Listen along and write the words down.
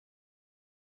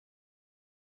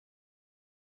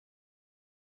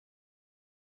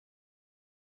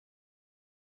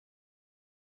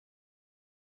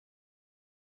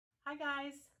Hi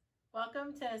guys,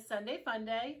 welcome to Sunday Fun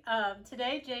Day.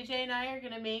 Today JJ and I are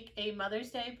going to make a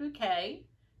Mother's Day bouquet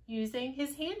using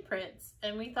his handprints,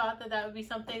 and we thought that that would be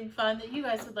something fun that you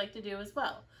guys would like to do as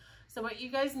well. So what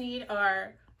you guys need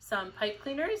are some pipe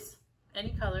cleaners,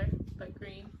 any color but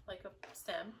green like a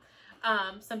stem,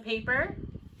 some paper,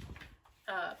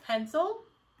 pencil,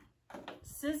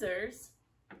 scissors,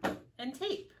 and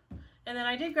tape. And then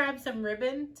I did grab some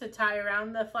ribbon to tie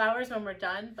around the flowers when we're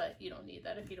done, but you don't need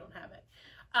that if you don't have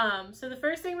it. So the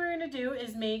first thing we're going to do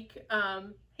is make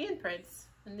handprints.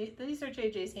 And these are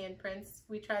JJ's handprints.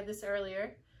 We tried this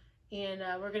earlier, and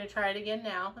we're going to try it again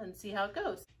now and see how it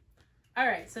goes. All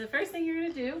right, so the first thing you're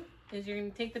going to do is you're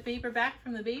going to take the paper back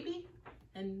from the baby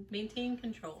and maintain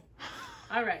control.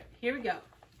 All right, here we go.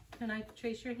 Can I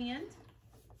trace your hand?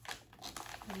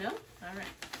 No? All right.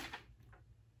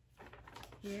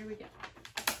 Here we go.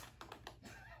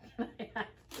 Can I have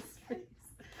this, please?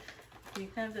 You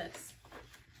have this.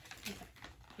 Okay,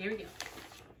 here we go.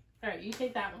 All right, you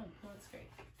take that one. That's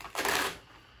great.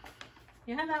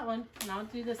 You have that one, and I'll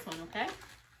do this one, okay?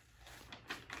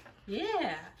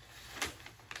 Yeah.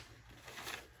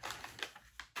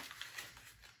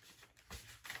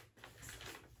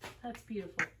 That's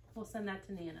beautiful. We'll send that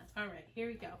to Nana. All right, here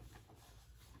we go.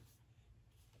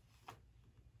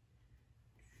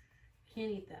 Can't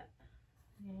eat that.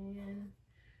 And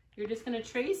you're just going to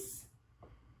trace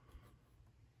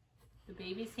the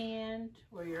baby's hand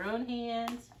or your own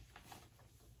hand,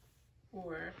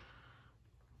 or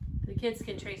the kids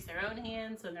can trace their own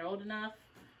hands when they're old enough.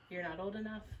 You're not old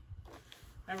enough.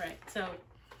 All right, so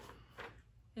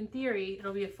in theory,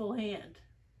 it'll be a full hand,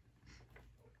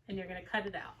 and you're going to cut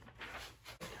it out.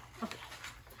 Okay.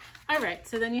 All right,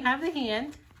 so then you have the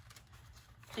hand,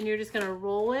 and you're just going to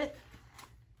roll it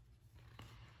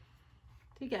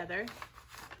together.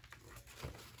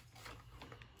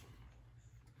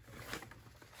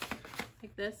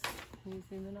 Like this. Can you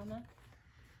zoom in on that?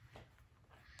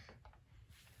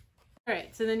 All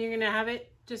right, so then you're gonna have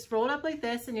it just rolled up like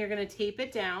this, and you're gonna tape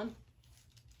it down.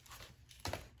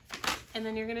 And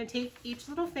then you're gonna take each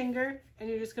little finger and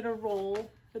you're just gonna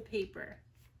roll the paper.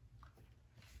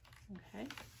 Okay.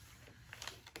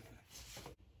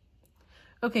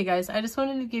 Okay guys, I just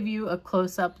wanted to give you a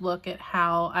close-up look at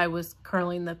how I was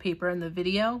curling the paper in the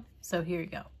video. So here you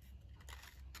go.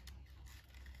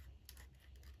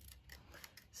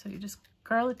 So you just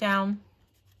curl it down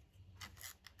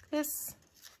like this,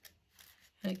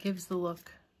 and it gives the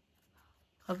look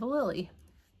of a lily.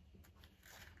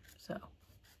 So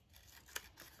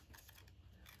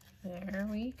there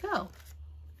we go.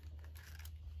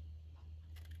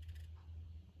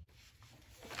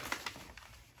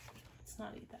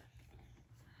 Not eat that.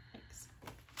 Thanks.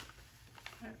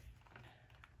 All right.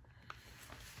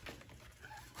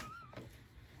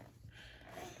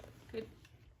 Good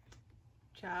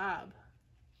job.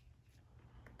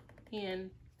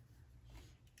 And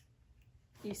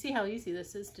you see how easy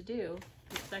this is to do,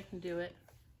 because I can do it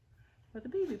with the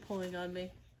baby pulling on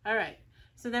me. All right.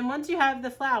 So then once you have the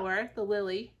flower, the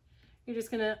lily, you're just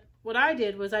gonna, what I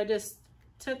did was I just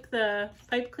took the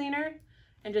pipe cleaner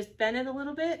and just bent it a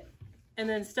little bit, and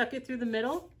then stuck it through the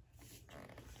middle,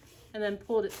 and then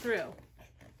pulled it through.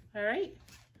 All right.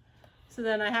 So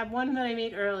then I have one that I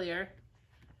made earlier,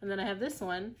 and then I have this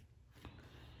one,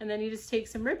 and then you just take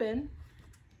some ribbon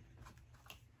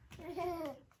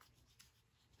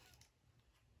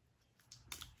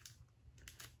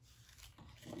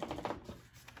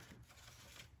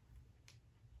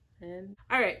and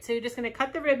all right, so you're just going to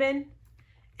cut the ribbon,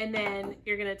 and then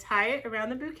you're going to tie it around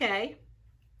the bouquet.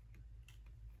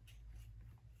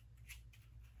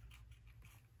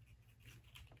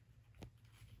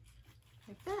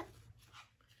 Like that.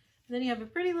 And then you have a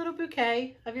pretty little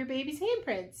bouquet of your baby's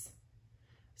handprints.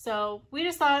 So we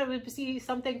just thought it would be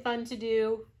something fun to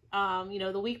do, you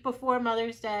know, the week before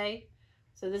Mother's Day.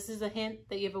 So this is a hint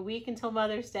that you have a week until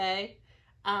Mother's Day.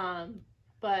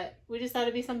 But we just thought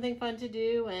it'd be something fun to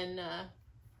do, and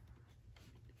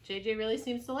JJ really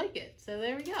seems to like it. So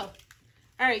there we go.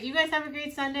 All right, you guys have a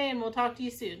great Sunday, and we'll talk to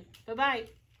you soon. Bye-bye.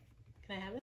 Can I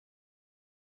have it?